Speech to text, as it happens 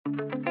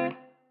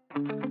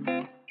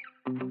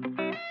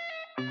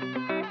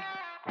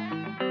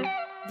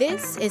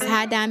This is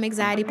High Dime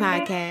Anxiety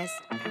Podcast.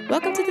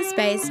 Welcome to the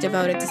space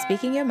devoted to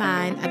speaking your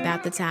mind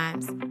about the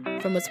times,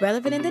 from what's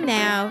relevant in the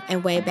now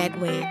and way back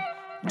when.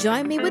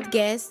 Join me with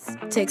guests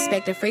to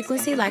expect a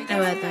frequency like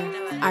no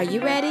other. Are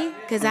you ready?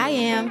 Because I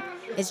am.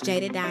 It's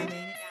Jada Diamond.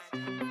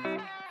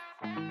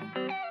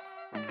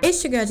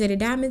 It's your girl Jada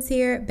Diamonds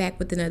here, back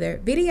with another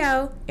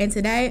video, and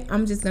today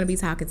I'm just going to be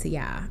talking to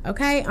y'all,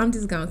 okay? I'm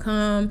just going to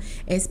come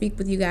and speak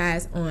with you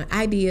guys on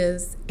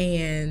ideas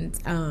and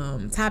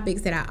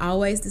topics that I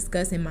always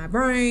discuss in my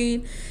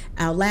brain,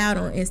 out loud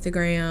on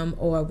Instagram,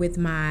 or with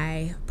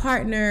my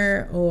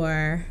partner,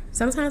 or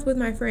sometimes with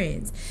my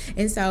friends.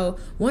 And so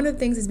one of the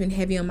things that's been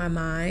heavy on my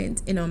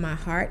mind and on my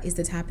heart is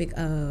the topic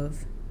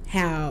of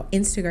how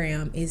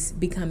Instagram is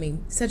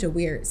becoming such a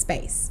weird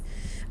space.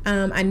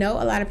 I know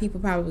a lot of people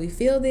probably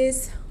feel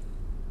this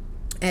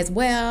as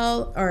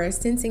well, or are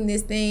sensing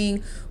this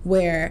thing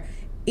where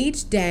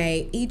each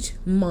day, each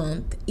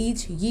month,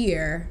 each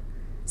year,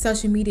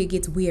 social media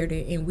gets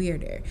weirder and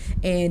weirder.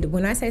 And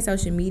when I say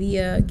social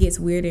media gets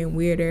weirder and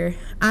weirder,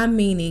 I'm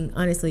meaning,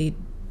 honestly,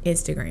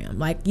 Instagram.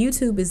 Like,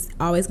 YouTube is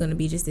always going to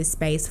be just this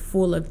space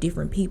full of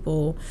different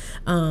people,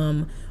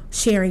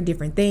 sharing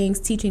different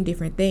things, teaching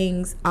different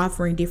things,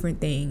 offering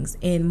different things,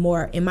 and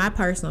more, in my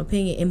personal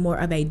opinion, in more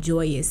of a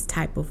joyous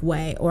type of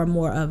way, or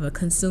more of a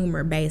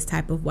consumer-based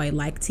type of way,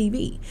 like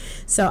TV.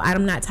 So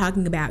I'm not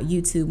talking about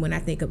YouTube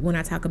when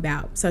I talk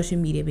about social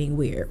media being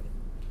weird.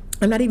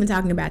 I'm not even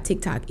talking about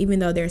TikTok, even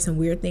though there's some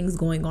weird things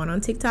going on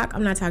TikTok.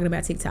 I'm not talking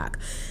about TikTok.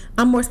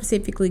 I'm more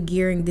specifically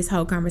gearing this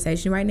whole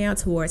conversation right now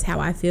towards how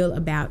I feel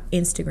about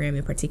Instagram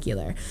in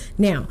particular.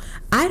 Now,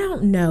 I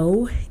don't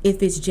know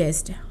if it's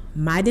just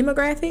my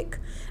demographic.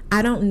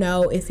 I don't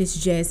know if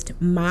it's just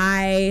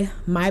my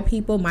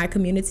people, my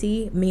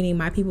community, meaning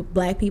my people,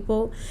 Black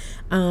people.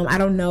 I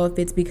don't know if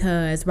it's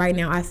because right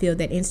now I feel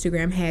that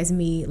Instagram has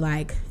me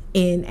like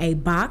in a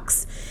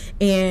box,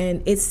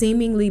 and it's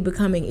seemingly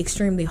becoming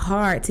extremely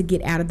hard to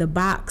get out of the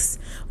box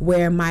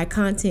where my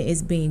content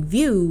is being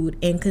viewed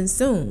and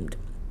consumed.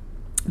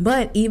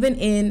 But even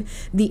in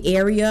the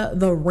area,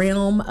 the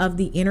realm of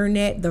the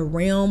internet, the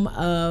realm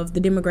of the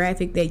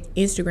demographic that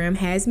Instagram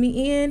has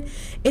me in,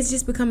 it's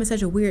just becoming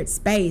such a weird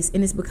space.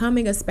 And it's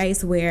becoming a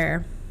space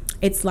where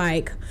it's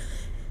like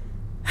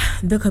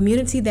the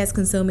community that's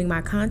consuming my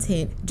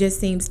content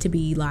just seems to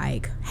be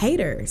like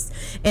haters.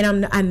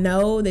 And I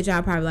know that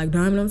y'all probably like,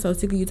 Diamond, I'm so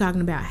sick of you talking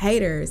about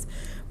haters,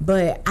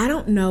 but I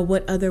don't know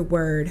what other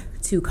word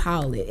to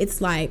call it. It's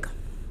like,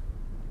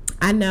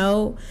 I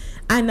know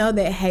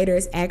that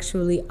haters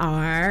actually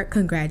are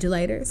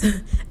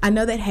congratulators. I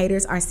know that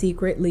haters are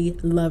secretly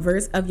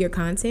lovers of your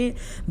content,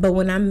 but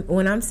when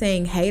I'm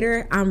saying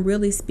hater, I'm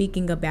really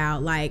speaking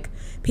about like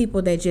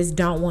people that just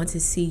don't want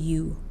to see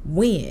you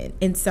win.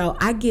 And so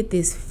I get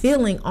this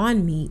feeling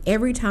on me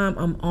every time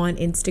I'm on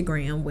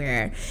Instagram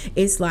where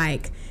it's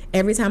like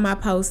every time I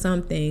post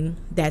something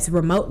that's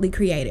remotely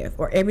creative,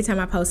 or every time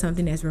I post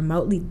something that's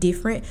remotely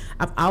different.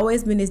 I've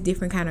always been this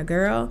different kind of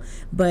girl,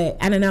 but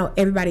I don't know,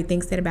 everybody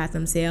thinks that about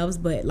themselves,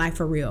 but like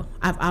for real,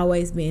 I've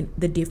always been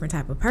the different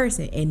type of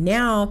person. And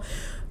now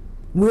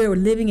we're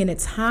living in a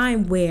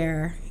time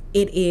where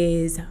it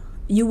is,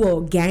 you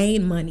will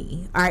gain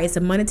money, all right, it's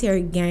a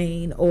monetary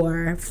gain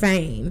or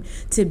fame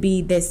to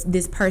be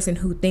this person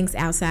who thinks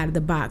outside of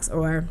the box,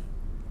 or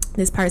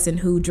this person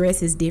who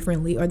dresses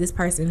differently, or this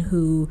person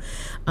who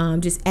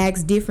just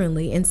acts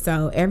differently. And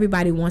so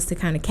everybody wants to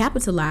kind of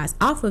capitalize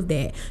off of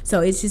that. So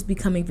it's just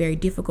becoming very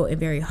difficult and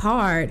very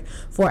hard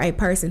for a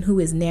person who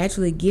is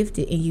naturally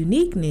gifted in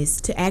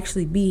uniqueness to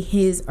actually be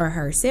his or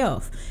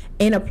herself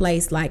in a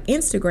place like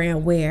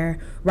Instagram, where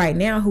right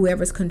now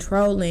whoever's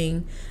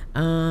controlling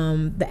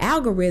the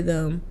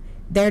algorithm,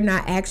 they're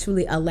not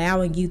actually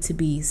allowing you to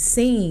be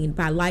seen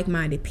by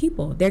like-minded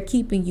people. They're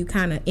keeping you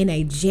kind of in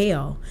a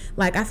jail.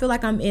 Like, I feel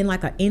like I'm in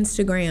like an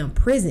Instagram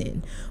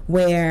prison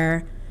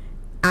where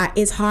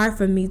it's hard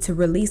for me to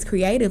release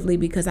creatively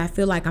because I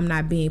feel like I'm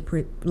not being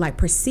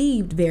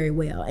perceived very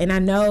well. And I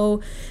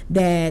know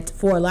that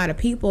for a lot of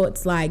people,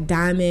 it's like,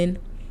 Diamond,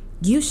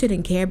 you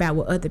shouldn't care about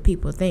what other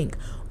people think.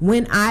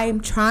 When I'm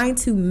trying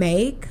to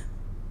make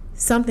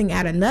something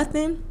out of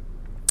nothing,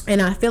 and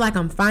I feel like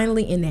I'm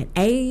finally in that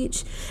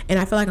age, and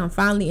I feel like I'm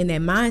finally in that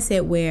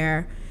mindset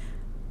where,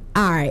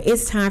 all right,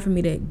 it's time for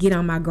me to get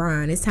on my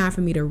grind. It's time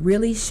for me to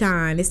really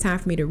shine. It's time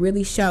for me to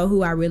really show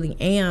who I really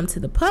am to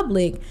the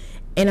public.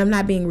 And I'm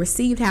not being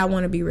received how I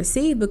want to be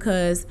received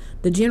because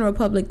the general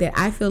public that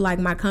I feel like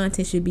my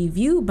content should be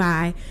viewed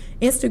by,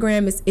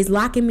 Instagram is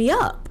locking me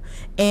up.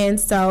 And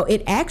so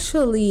it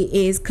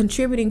actually is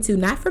contributing to,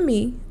 not for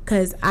me,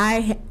 because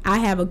I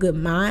have a good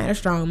mind, a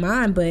strong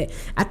mind, but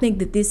I think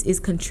that this is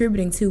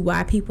contributing to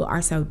why people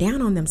are so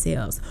down on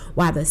themselves,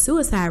 why the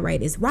suicide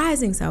rate is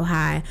rising so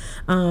high,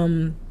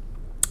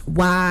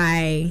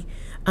 why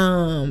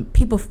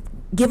people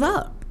give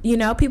up. You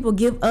know, people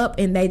give up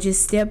and they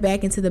just step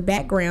back into the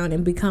background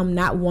and become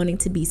not wanting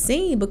to be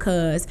seen,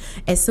 because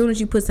as soon as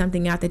you put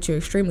something out that you're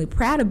extremely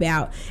proud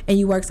about and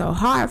you work so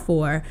hard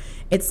for,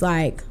 it's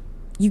like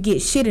you get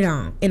shitted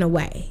on in a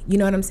way. You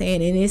know what I'm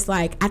saying? And it's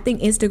like, I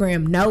think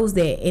Instagram knows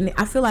that. And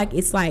I feel like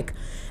it's like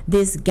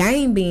this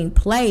game being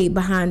played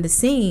behind the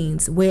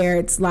scenes where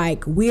it's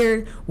like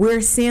we're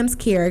Sims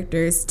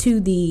characters to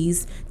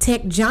these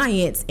tech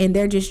giants, and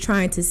they're just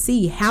trying to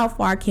see how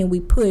far can we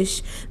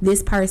push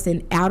this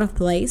person out of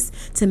place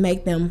to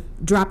make them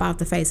drop off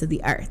the face of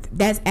the earth.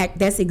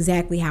 That's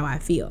exactly how I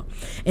feel.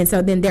 And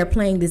so then they're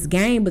playing this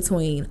game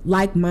between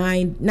not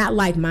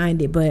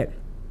like-minded, but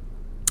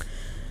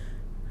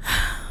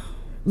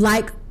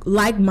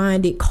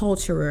like-minded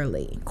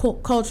culturally.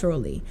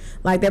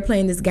 Like they're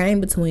playing this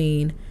game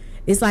between,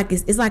 it's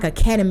like a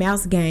cat and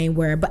mouse game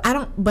where, but I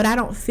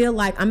don't feel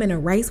like I'm in a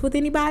race with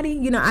anybody.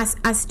 You know,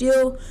 I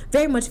still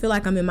very much feel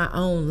like I'm in my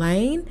own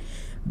lane,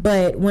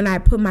 but when I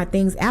put my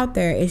things out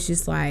there, it's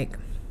just like,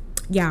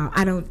 y'all,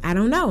 I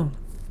don't know.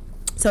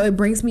 So it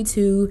brings me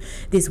to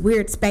this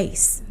weird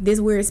space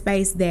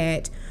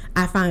that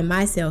I find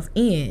myself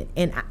in.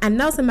 And I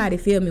know somebody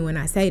feel me when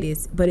I say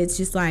this, but it's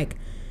just like,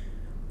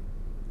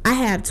 I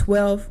have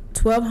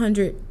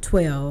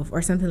 1,212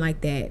 or something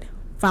like that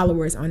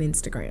followers on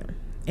Instagram.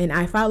 And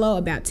I follow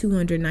about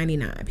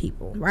 299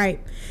 people, right?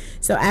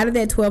 So out of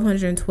that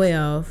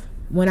 1,212,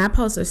 when I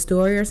post a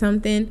story or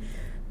something,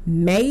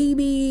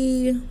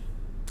 maybe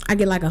I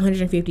get like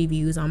 150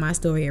 views on my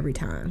story every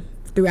time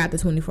throughout the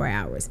 24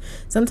 hours.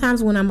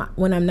 Sometimes when I'm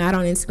not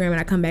on Instagram and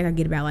I come back, I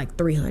get about like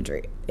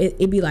 300.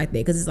 It be like that,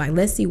 because it's like,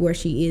 let's see where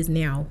she is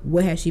now.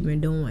 What has she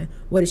been doing?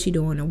 What is she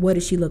doing? And what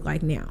does she look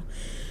like now?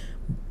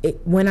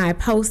 When I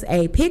post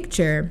a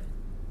picture,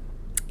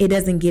 it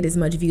doesn't get as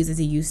much views as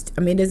it used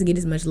to. It doesn't get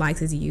as much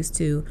likes as it used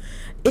to.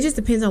 It just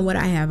depends on what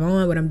I have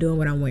on, what I'm doing,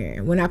 what I'm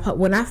wearing. When I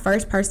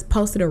first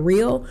posted a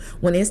reel,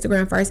 when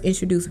Instagram first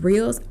introduced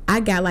reels,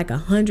 I got like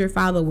 100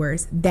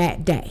 followers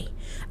that day.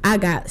 I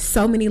got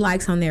so many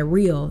likes on that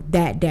reel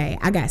that day.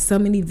 I got so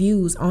many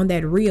views on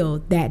that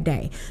reel that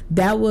day.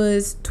 That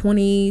was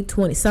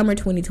summer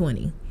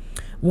 2020.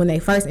 When they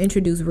first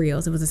introduced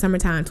reels. It was the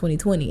summertime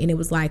 2020, and it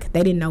was like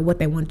they didn't know what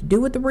they wanted to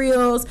do with the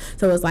reels,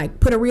 so it was like,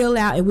 put a reel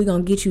out and we're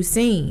gonna get you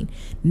seen.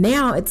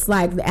 Now it's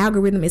like the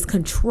algorithm is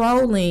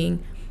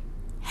controlling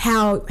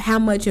how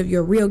much of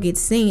your reel gets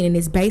seen, and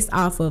it's based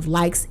off of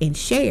likes and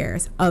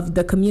shares of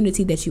the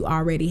community that you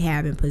already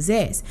have and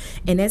possess.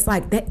 And it's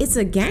like that, it's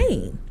a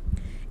game.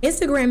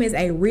 Instagram is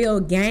a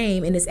real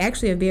game, and it's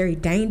actually a very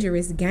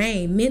dangerous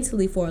game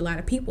mentally for a lot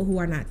of people who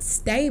are not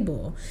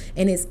stable,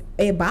 and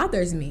it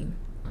bothers me.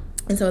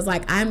 And so it's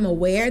like, I'm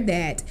aware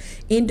that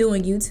in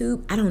doing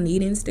YouTube, I don't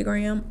need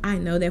Instagram. I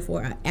know that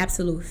for an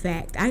absolute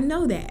fact. I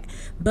know that.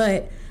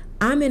 But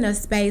I'm in a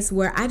space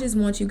where I just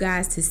want you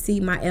guys to see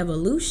my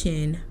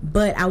evolution,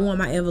 but I want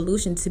my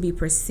evolution to be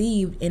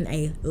perceived in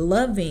a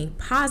loving,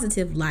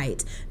 positive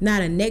light,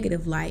 not a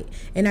negative light.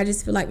 And I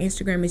just feel like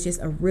Instagram is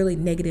just a really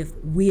negative,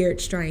 weird,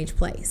 strange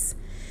place.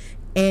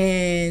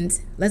 And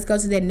let's go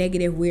to that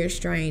negative, weird,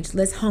 strange.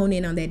 Let's hone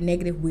in on that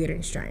negative, weird,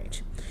 and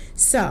strange.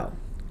 So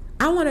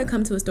I want to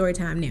come to a story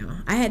time now.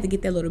 I had to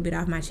get that little bit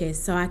off my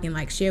chest so I can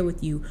like share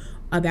with you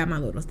about my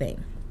little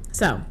thing.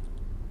 So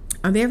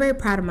I'm very, very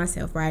proud of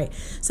myself, right?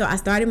 So I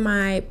started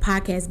my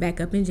podcast back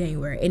up in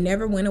January. It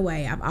never went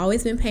away. I've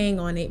always been paying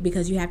on it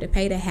because you have to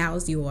pay to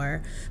house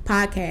your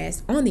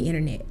podcast on the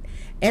internet.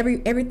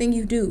 Everything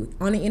you do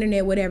on the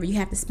internet, whatever, you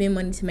have to spend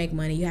money to make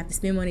money. You have to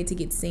spend money to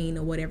get seen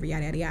or whatever,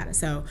 yada, yada, yada.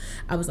 So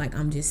I was like,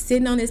 I'm just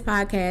sitting on this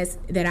podcast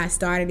that I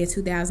started in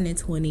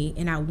 2020,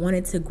 and I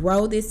wanted to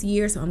grow this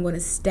year, so I'm going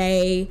to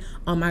stay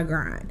on my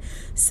grind.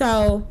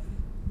 So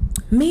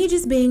me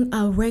just being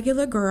a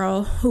regular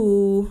girl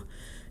who,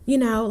 you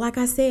know, like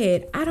I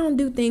said, I don't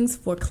do things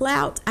for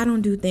clout. I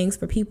don't do things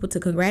for people to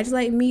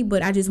congratulate me,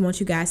 but I just want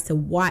you guys to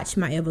watch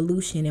my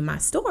evolution and my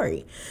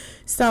story.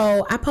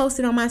 So I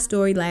posted on my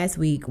story last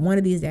week, one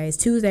of these days,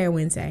 Tuesday or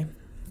Wednesday,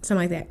 something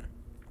like that.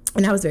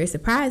 And I was very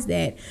surprised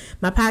that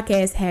my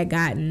podcast had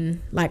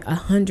gotten like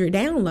 100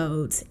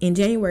 downloads in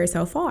January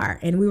so far.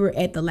 And we were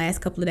at the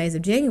last couple of days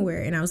of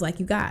January. And I was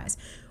like, you guys,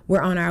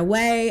 we're on our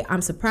way.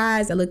 I'm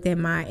surprised. I looked at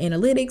my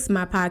analytics.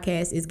 My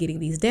podcast is getting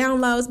these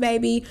downloads,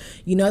 baby.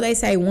 You know, they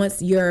say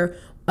once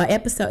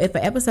if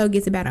an episode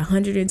gets about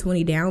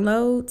 120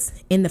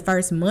 downloads in the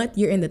first month,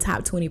 you're in the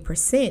top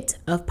 20%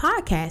 of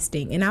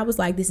podcasting. And I was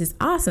like, this is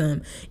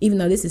awesome. Even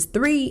though this is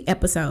 3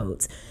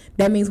 episodes,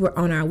 that means we're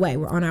on our way.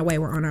 We're on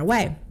our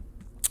way.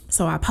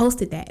 So I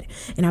posted that,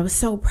 and I was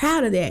so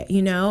proud of that,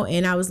 you know,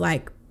 and I was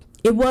like,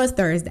 it was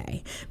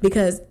Thursday,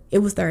 because it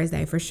was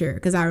Thursday for sure.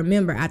 Because I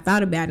remember I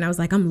thought about it and I was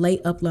like, I'm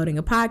late uploading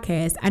a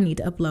podcast. I need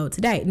to upload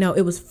today. No,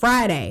 it was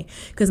Friday,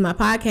 because my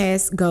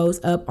podcast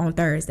goes up on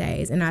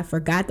Thursdays, and I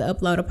forgot to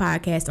upload a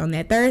podcast on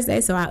that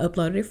Thursday. So I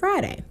uploaded it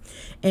Friday,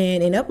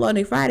 and in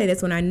uploading Friday,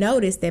 that's when I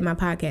noticed that my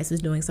podcast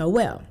was doing so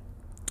well.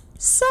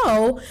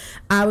 So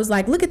I was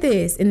like, look at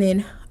this. And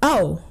then,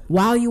 oh,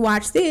 while you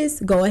watch this,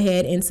 go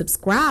ahead and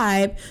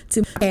subscribe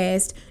to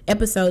podcast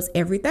episodes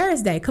every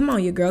Thursday. Come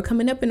on, your girl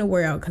coming up in the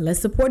world. Let's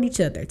support each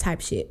other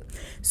type shit.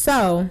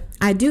 So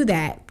I do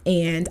that.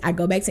 And I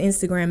go back to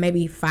Instagram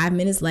maybe 5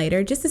 minutes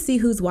later just to see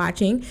who's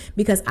watching,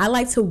 because I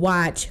like to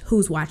watch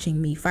who's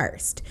watching me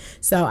first.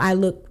 So I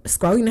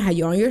scroll, you know how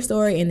you're on your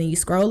story and then you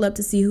scroll up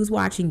to see who's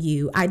watching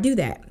you. I do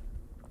that.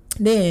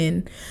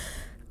 Then,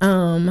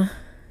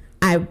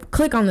 I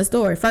click on the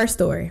story, first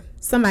story.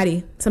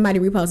 Somebody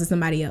reposted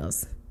somebody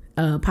else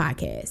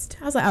podcast.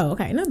 I was like, oh,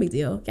 okay, no big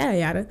deal. Yada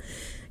yada.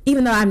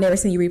 Even though I've never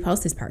seen you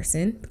repost this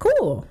person,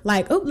 cool.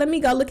 Like, oh, let me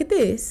go look at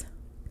this.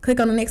 Click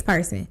on the next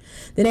person.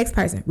 The next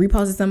person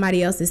reposted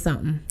somebody else's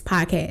something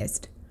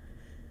podcast.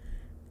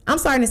 I'm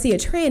starting to see a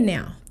trend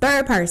now.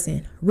 Third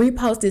person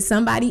reposted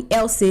somebody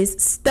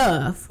else's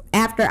stuff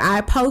after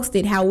I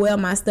posted how well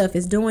my stuff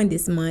is doing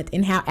this month,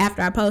 and how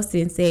after I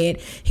posted and said,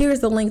 here's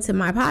the link to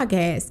my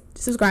podcast,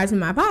 subscribe to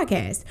my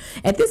podcast.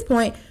 At this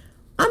point,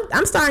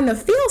 I'm starting to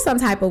feel some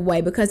type of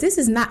way, because this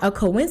is not a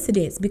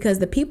coincidence, because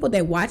the people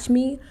that watch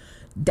me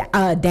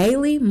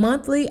daily,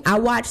 monthly, I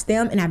watch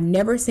them and I've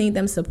never seen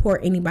them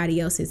support anybody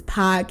else's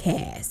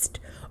podcast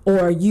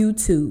or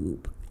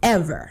YouTube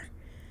ever.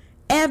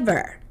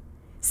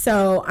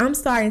 So I'm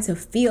starting to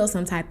feel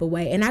some type of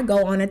way, and I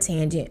go on a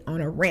tangent,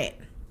 on a rant.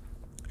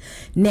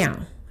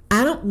 Now,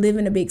 I don't live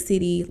in a big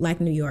city like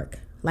New York,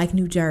 like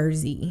New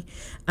Jersey,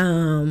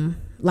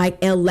 like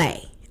LA.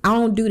 I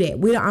don't do that.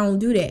 I don't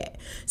do that.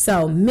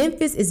 So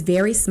Memphis is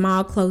very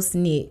small, close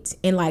knit,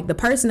 and like the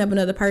person of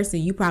another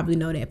person, you probably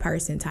know that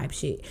person type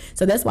shit.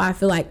 So that's why I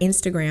feel like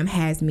Instagram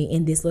has me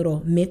in this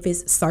little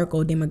Memphis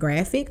circle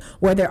demographic,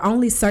 where they're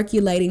only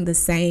circulating the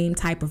same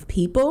type of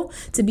people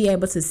to be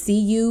able to see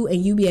you,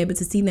 and you be able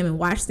to see them and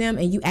watch them.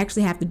 And you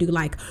actually have to do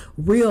like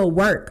real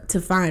work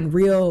to find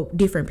real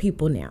different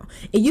people now.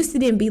 It used to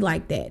didn't be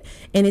like that.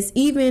 And it's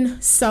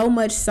even so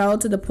much so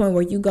to the point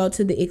where you go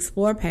to the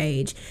explore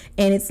page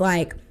and it's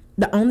like,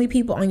 the only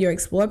people on your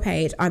explore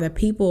page are the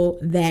people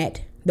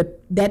that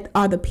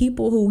are the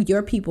people who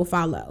your people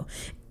follow.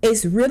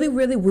 It's really,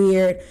 really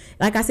weird.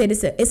 Like I said,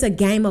 it's a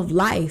game of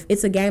life.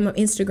 It's a game of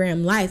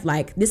Instagram life.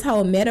 Like this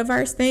whole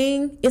metaverse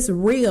thing, it's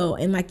real.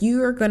 And like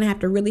you're going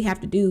to really have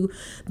to do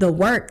the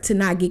work to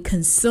not get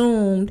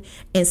consumed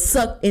and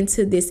sucked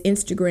into this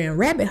Instagram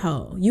rabbit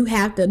hole. You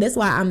have to. That's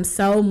why I'm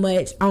so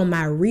much on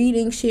my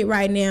reading shit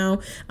right now.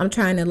 I'm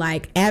trying to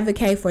like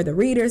advocate for the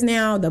readers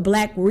now, the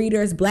black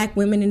readers, black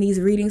women in these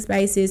reading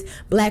spaces,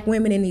 black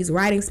women in these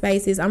writing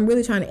spaces. I'm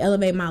really trying to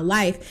elevate my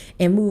life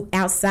and move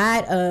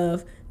outside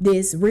of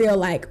this real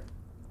like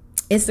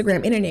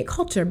Instagram internet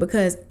culture,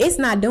 because it's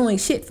not doing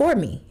shit for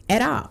me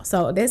at all.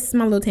 So that's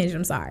my little tangent.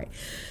 I'm sorry.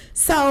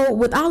 So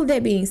with all of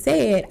that being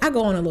said, I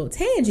go on a little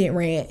tangent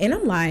rant, and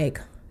I'm like,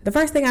 the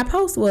first thing I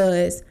post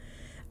was,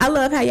 I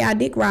love how y'all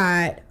dick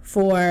ride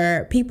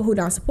for people who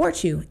don't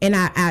support you. And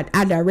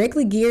I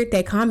directly geared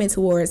that comment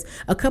towards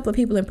a couple of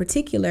people in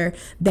particular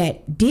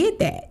that did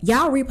that.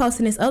 Y'all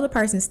reposting this other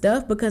person's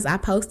stuff because I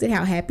posted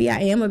how happy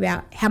I am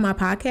about how my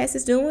podcast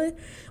is doing.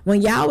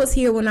 When y'all was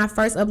here when I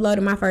first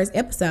uploaded my first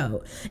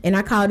episode, and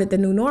I called it the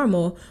new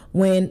normal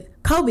when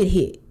COVID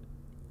hit.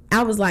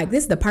 I was like,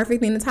 this is the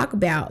perfect thing to talk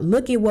about.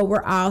 Look at what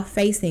we're all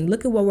facing.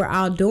 Look at what we're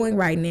all doing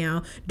right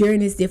now during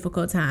this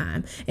difficult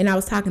time. And I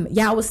was talking,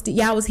 y'all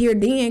was here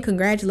then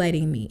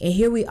congratulating me. And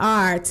here we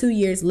are 2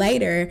 years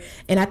later.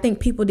 And I think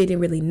people didn't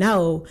really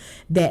know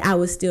that I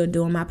was still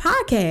doing my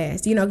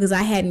podcast, because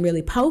I hadn't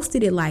really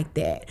posted it like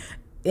that.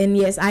 And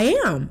yes, I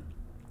am.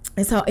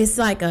 And so it's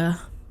like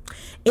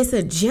it's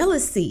a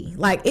jealousy.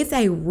 Like it's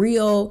a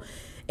real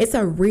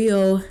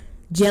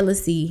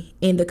jealousy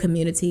in the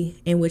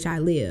community in which I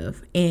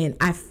live, and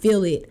I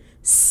feel it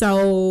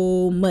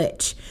so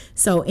much.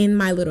 So in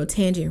my little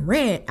tangent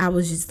rant, I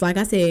was just, like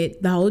I said,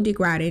 the whole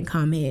dick riding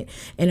comment,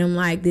 and I'm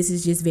like, this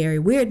is just very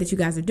weird that you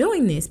guys are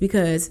doing this,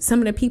 because some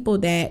of the people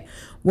that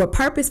were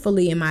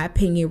purposefully, in my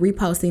opinion,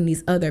 reposting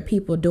these other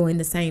people doing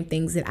the same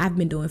things that I've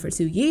been doing for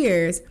 2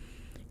 years,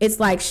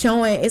 it's like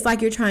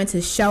you're trying to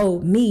show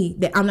me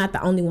that I'm not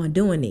the only one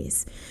doing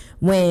this,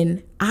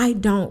 when I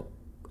don't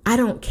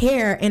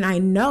care, and I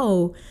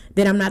know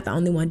that I'm not the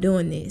only one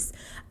doing this.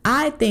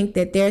 I think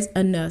that there's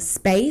enough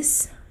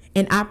space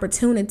and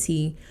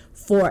opportunity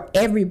for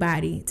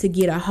everybody to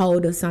get a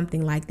hold of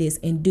something like this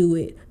and do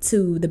it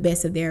to the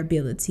best of their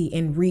ability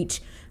and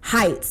reach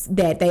heights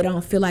that they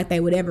don't feel like they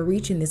would ever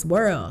reach in this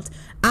world.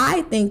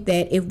 I think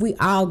that if we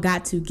all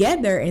got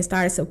together and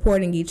started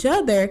supporting each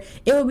other,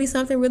 it would be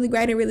something really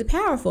great and really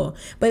powerful.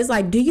 But it's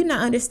like, do you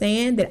not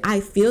understand that I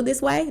feel this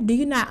way? Do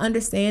you not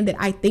understand that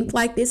I think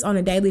like this on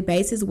a daily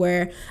basis,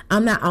 where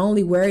I'm not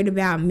only worried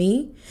about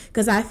me?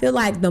 Because I feel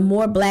like the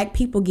more black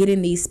people get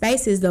in these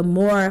spaces, the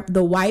more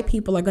the white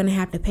people are going to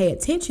have to pay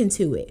attention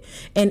to it.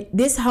 And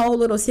this whole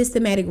little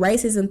systematic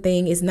racism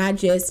thing is not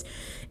just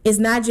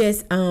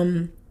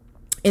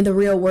in the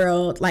real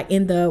world, like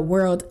in the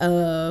world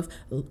of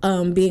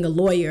being a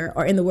lawyer,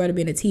 or in the world of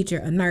being a teacher,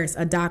 a nurse,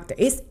 a doctor.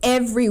 It's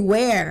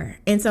everywhere.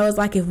 And so it's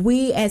like, if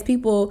we as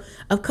people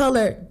of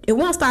color, it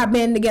won't start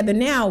banding together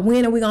now,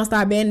 when are we gonna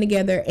start banding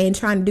together and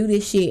trying to do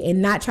this shit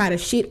and not try to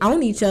shit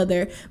on each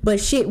other, but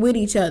shit with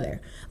each other?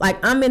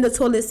 Like, I'm in the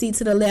toilet seat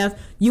to the left,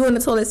 you in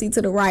the toilet seat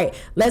to the right,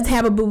 let's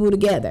have a boo-boo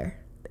together,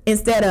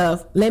 instead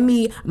of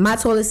my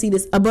toilet seat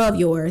is above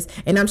yours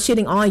and I'm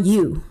shitting on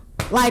you.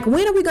 Like,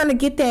 when are we gonna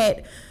get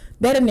that?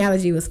 That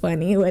analogy was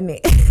funny, wasn't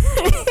it?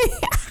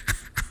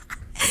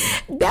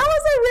 That was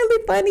a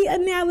really funny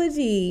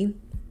analogy,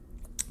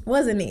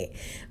 wasn't it?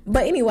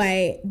 But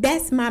anyway,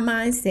 that's my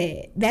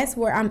mindset. That's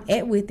where I'm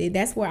at with it.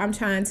 That's where I'm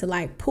trying to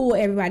like pull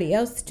everybody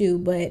else to.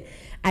 But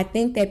I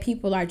think that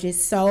people are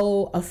just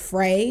so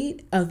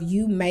afraid of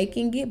you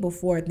making it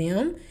before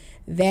them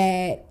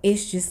that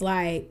it's just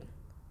like,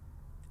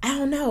 I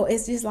don't know.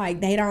 It's just like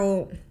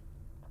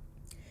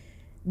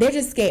they're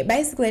just scared.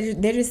 Basically,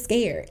 they're just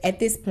scared at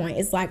this point.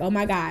 It's like, oh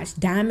my gosh,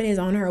 Diamond is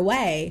on her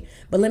way,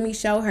 but let me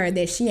show her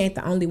that she ain't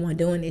the only one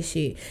doing this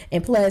shit.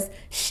 And plus,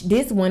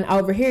 this one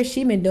over here,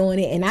 she been doing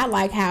it, and I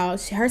like how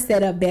her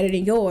setup better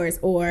than yours.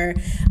 Or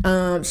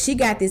she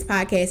got this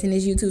podcast and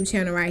this YouTube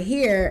channel right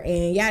here,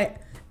 and y'all,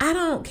 I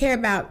don't care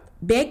about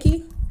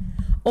Becky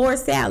or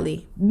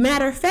Sally.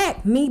 Matter of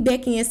fact, me,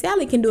 Becky, and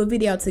Sally can do a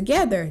video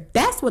together.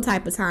 That's what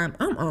type of time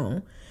I'm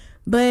on.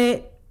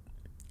 But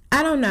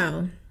I don't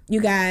know, you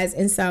guys.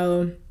 And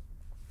so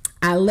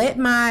I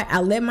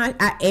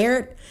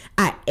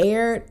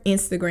aired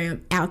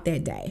Instagram out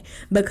that day,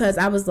 because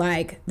I was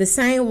like, the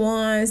same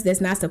ones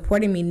that's not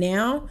supporting me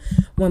now,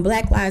 when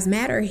Black Lives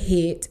Matter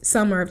hit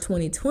summer of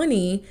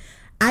 2020,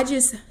 it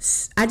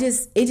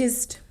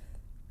just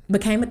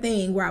became a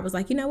thing where I was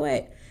like, you know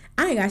what?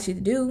 I ain't got shit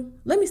to do.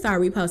 Let me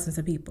start reposting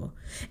some people,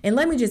 and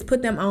let me just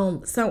put them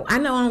on. So I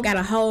know I don't got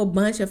a whole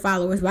bunch of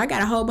followers, but I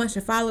got a whole bunch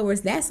of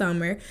followers that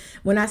summer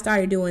when I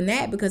started doing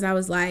that, because I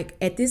was like,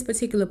 at this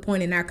particular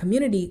point in our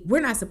community,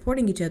 we're not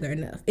supporting each other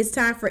enough. It's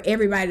time for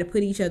everybody to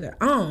put each other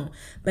on.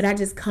 But I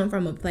just come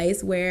from a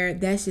place where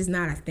that's just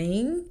not a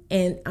thing.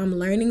 And I'm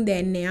learning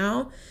that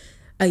now,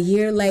 a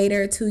year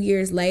later, 2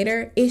 years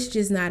later, it's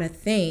just not a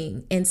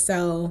thing. And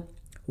so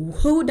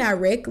who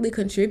directly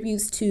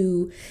contributes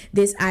to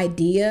this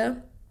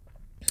idea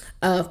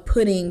of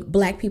putting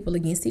Black people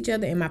against each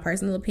other, in my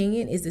personal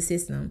opinion, is the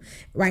system.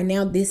 Right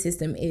now, this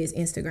system is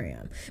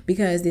Instagram,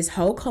 because this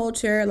whole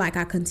culture, like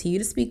I continue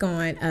to speak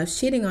on, of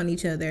shitting on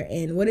each other.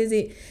 And what is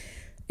it?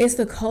 It's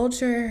the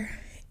culture.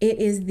 It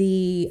is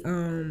the,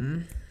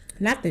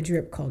 not the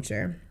drip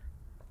culture,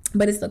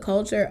 but it's the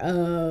culture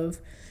of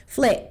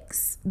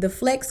flex, the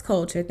flex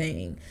culture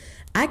thing.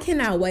 I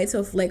cannot wait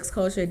till flex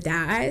culture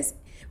dies,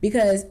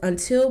 because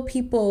until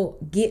people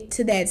get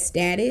to that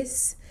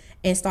status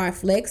and start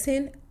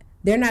flexing,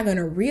 they're not going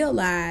to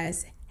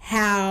realize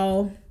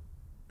how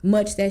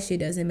much that shit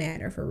doesn't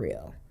matter for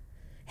real.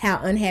 How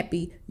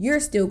unhappy you're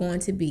still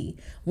going to be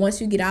once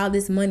you get all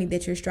this money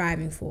that you're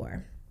striving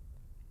for.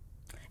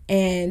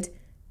 And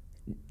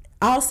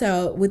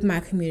also with my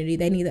community,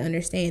 they need to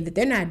understand that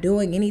they're not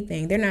doing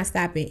anything. They're not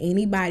stopping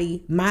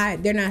anybody.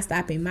 They're not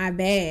stopping my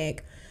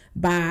bag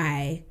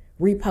by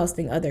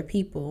reposting other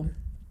people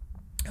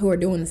who are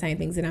doing the same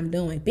things that I'm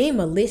doing, being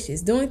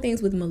malicious, doing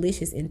things with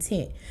malicious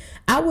intent.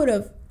 I would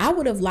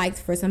have liked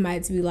for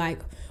somebody to be like,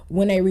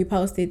 when they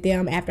reposted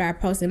them after I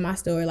posted my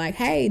story, like,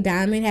 hey,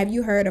 Diamond, have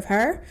you heard of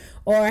her?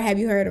 Or have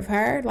you heard of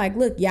her? Like,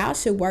 look, y'all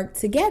should work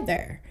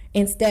together.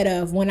 Instead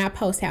of when I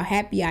post how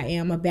happy I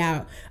am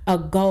about a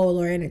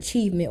goal or an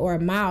achievement or a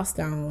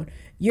milestone,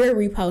 you're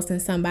reposting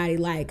somebody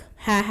like,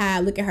 ha,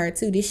 look at her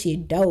too, this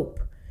shit dope.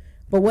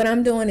 But what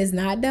I'm doing is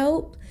not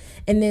dope.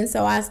 And then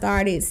so I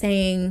started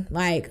saying,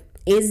 like,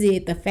 is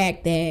it the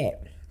fact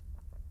that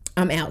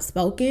I'm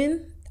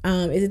outspoken?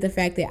 Is it the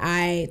fact that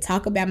I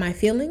talk about my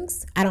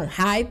feelings? I don't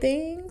hide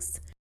things?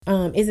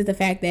 Is it the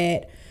fact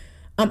that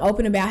I'm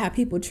open about how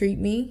people treat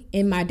me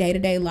in my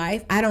day-to-day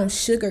life? I don't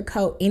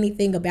sugarcoat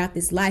anything about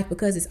this life,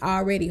 because it's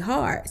already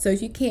hard. So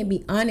if you can't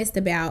be honest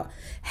about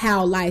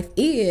how life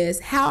is,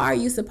 how are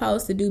you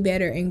supposed to do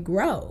better and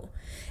grow?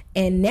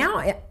 And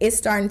now it's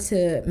starting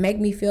to make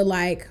me feel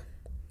like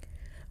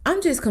I'm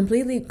just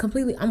completely,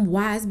 I'm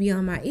wise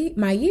beyond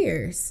my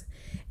years.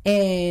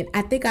 And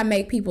I think I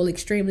make people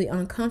extremely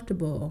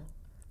uncomfortable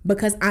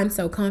because I'm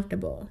so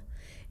comfortable.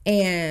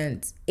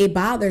 And it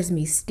bothers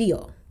me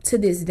still to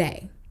this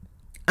day.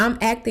 I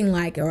act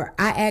like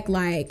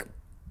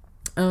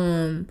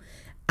I'm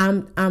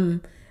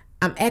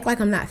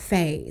not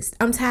fazed.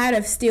 I'm tired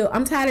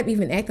of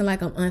even acting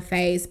like I'm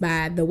unfazed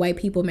by the way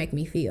people make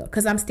me feel,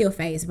 because I'm still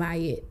fazed by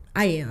it.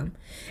 I am.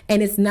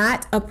 And it's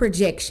not a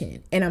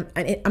projection. And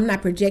I'm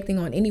not projecting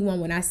on anyone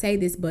when I say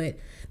this, but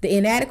the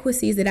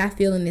inadequacies that I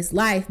feel in this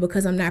life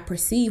because I'm not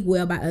perceived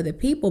well by other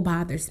people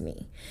bothers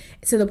me,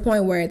 to the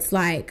point where it's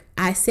like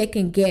I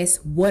second guess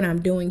what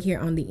I'm doing here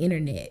on the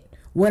internet,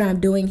 what I'm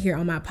doing here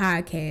on my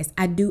podcast.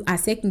 I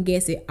second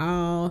guess it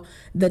all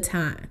the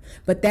time.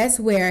 But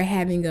that's where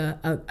having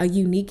a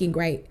unique and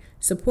great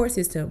support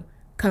system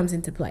comes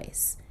into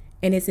place.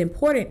 And it's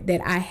important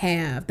that I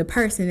have the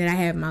person that I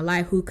have in my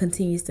life who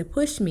continues to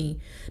push me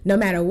no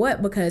matter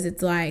what, because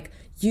it's like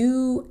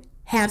you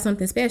have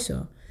something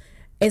special.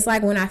 It's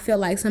like when I feel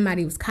like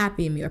somebody was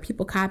copying me, or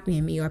people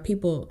copying me, or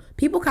people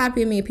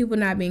copying me, and people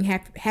not being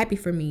happy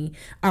for me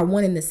are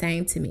one and the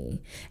same to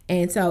me.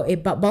 And so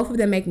both of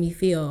them make me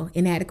feel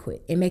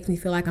inadequate. It makes me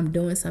feel like I'm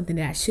doing something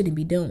that I shouldn't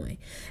be doing.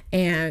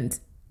 And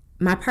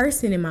my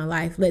person in my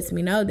life lets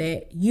me know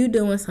that you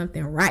doing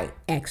something right,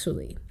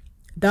 actually.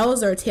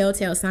 Those are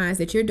telltale signs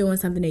that you're doing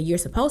something that you're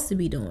supposed to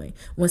be doing.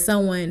 When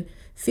someone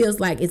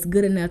feels like it's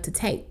good enough to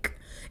take.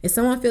 If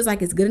someone feels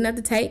like it's good enough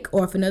to take,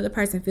 or if another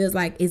person feels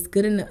like it's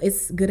good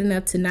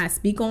enough to not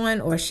speak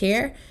on or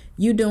share,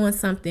 you doing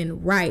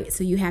something right.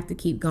 So you have to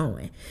keep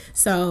going.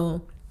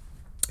 So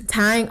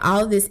tying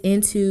all of this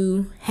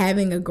into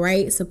having a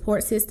great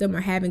support system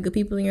or having good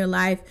people in your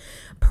life,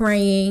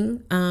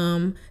 praying,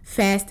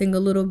 fasting a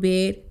little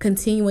bit,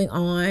 continuing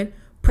on,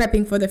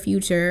 prepping for the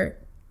future,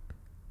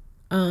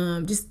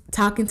 just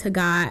talking to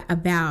God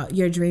about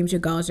your dreams, your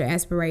goals, your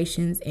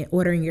aspirations, and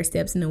ordering your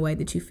steps in the way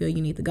that you feel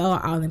you need to go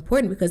are all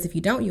important, because if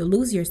you don't, you'll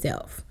lose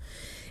yourself.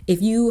 If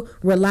you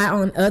rely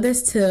on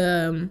others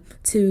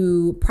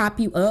to prop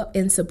you up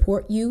and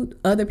support you,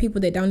 other people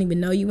that don't even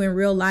know you in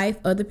real life,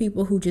 other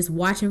people who just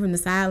watching from the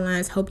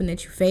sidelines hoping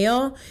that you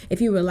fail,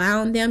 if you rely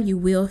on them, you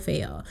will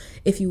fail.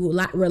 If you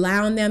rely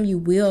on them, you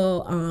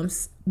will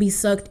be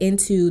sucked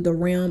into the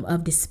realm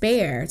of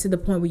despair to the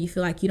point where you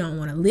feel like you don't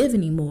want to live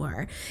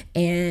anymore.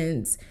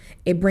 And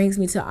it brings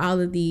me to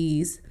all of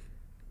these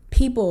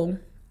people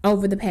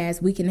over the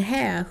past week and a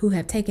half who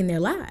have taken their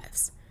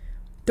lives.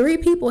 3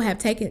 people have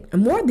taken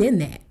more than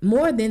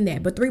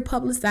that, but 3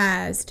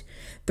 publicized,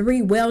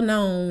 3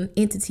 well-known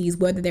entities,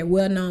 whether they're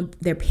well-known,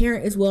 their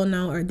parent is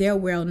well-known, or they're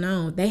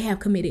well-known, they have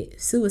committed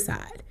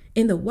suicide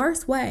in the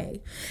worst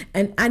way.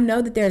 And I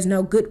know that there's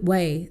no good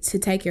way to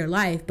take your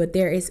life, but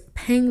there is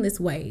painless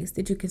ways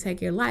that you can take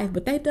your life,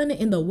 but they've done it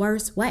in the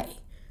worst way.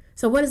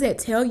 So what does that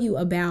tell you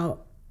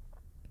about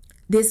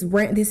this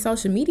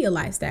social media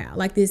lifestyle?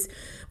 Like this,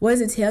 what does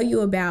it tell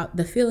you about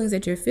the feelings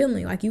that you're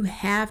feeling? Like you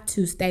have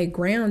to stay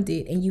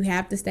grounded and you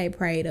have to stay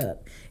prayed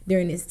up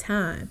during this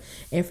time.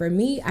 And for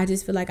me, I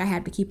just feel like I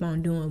have to keep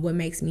on doing what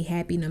makes me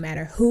happy, no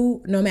matter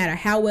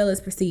how well it's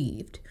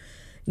perceived.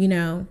 You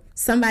know,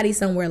 somebody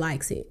somewhere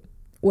likes it.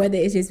 Whether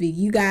it's just be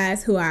you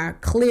guys who are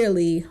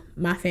clearly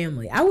my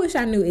family. I wish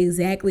I knew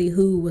exactly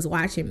who was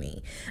watching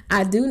me.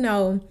 I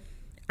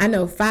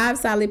know 5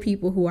 solid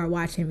people who are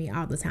watching me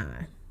all the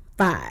time.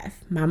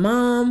 5. My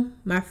mom,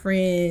 my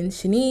friend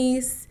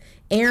Shanice,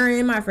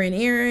 my friend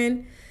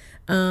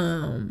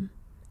Aaron,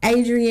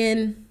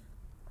 Adrian,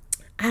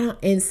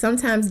 and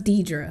sometimes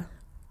Deidre.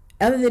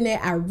 Other than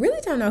that, I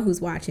really don't know who's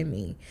watching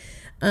me.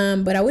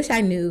 But I wish I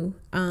knew.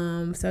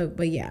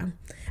 But yeah,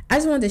 I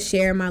just wanted to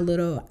share my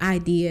little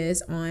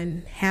ideas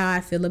on how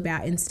I feel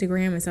about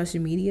Instagram and social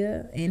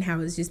media and how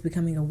it's just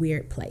becoming a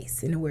weird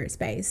place and a weird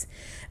space.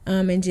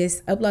 And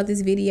just upload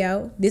this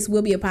video. This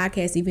will be a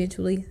podcast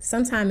eventually,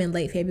 sometime in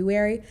late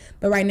February.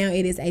 But right now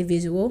it is a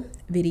visual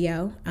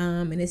video.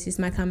 And it's just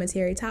my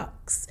commentary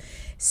talks.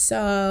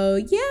 So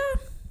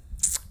yeah.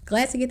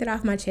 Glad to get that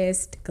off my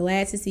chest.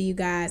 Glad to see you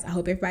guys. I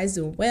hope everybody's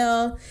doing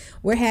well.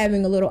 We're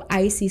having a little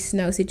icy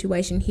snow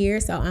situation here.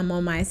 So I'm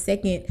on my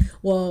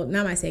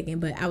not my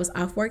second, but I was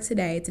off work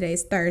today.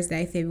 Today's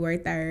Thursday, February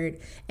 3rd.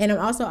 And I'm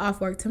also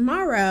off work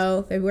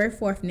tomorrow, February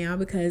 4th now,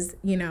 because,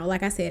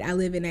 like I said, I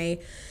live in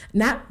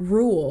not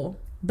rural,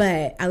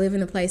 but I live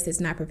in a place that's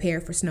not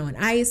prepared for snow and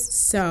ice.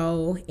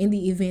 So in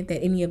the event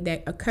that any of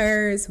that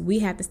occurs, we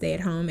have to stay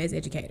at home as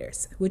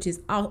educators, which is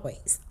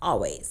always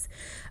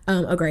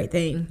a great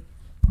thing.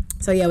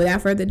 So yeah,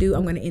 without further ado,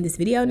 I'm going to end this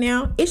video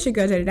now. It's your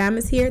girl, Jada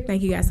Diamonds here.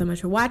 Thank you guys so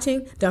much for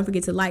watching. Don't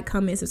forget to like,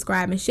 comment,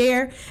 subscribe, and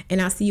share. And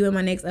I'll see you in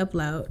my next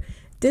upload.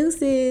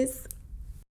 Deuces.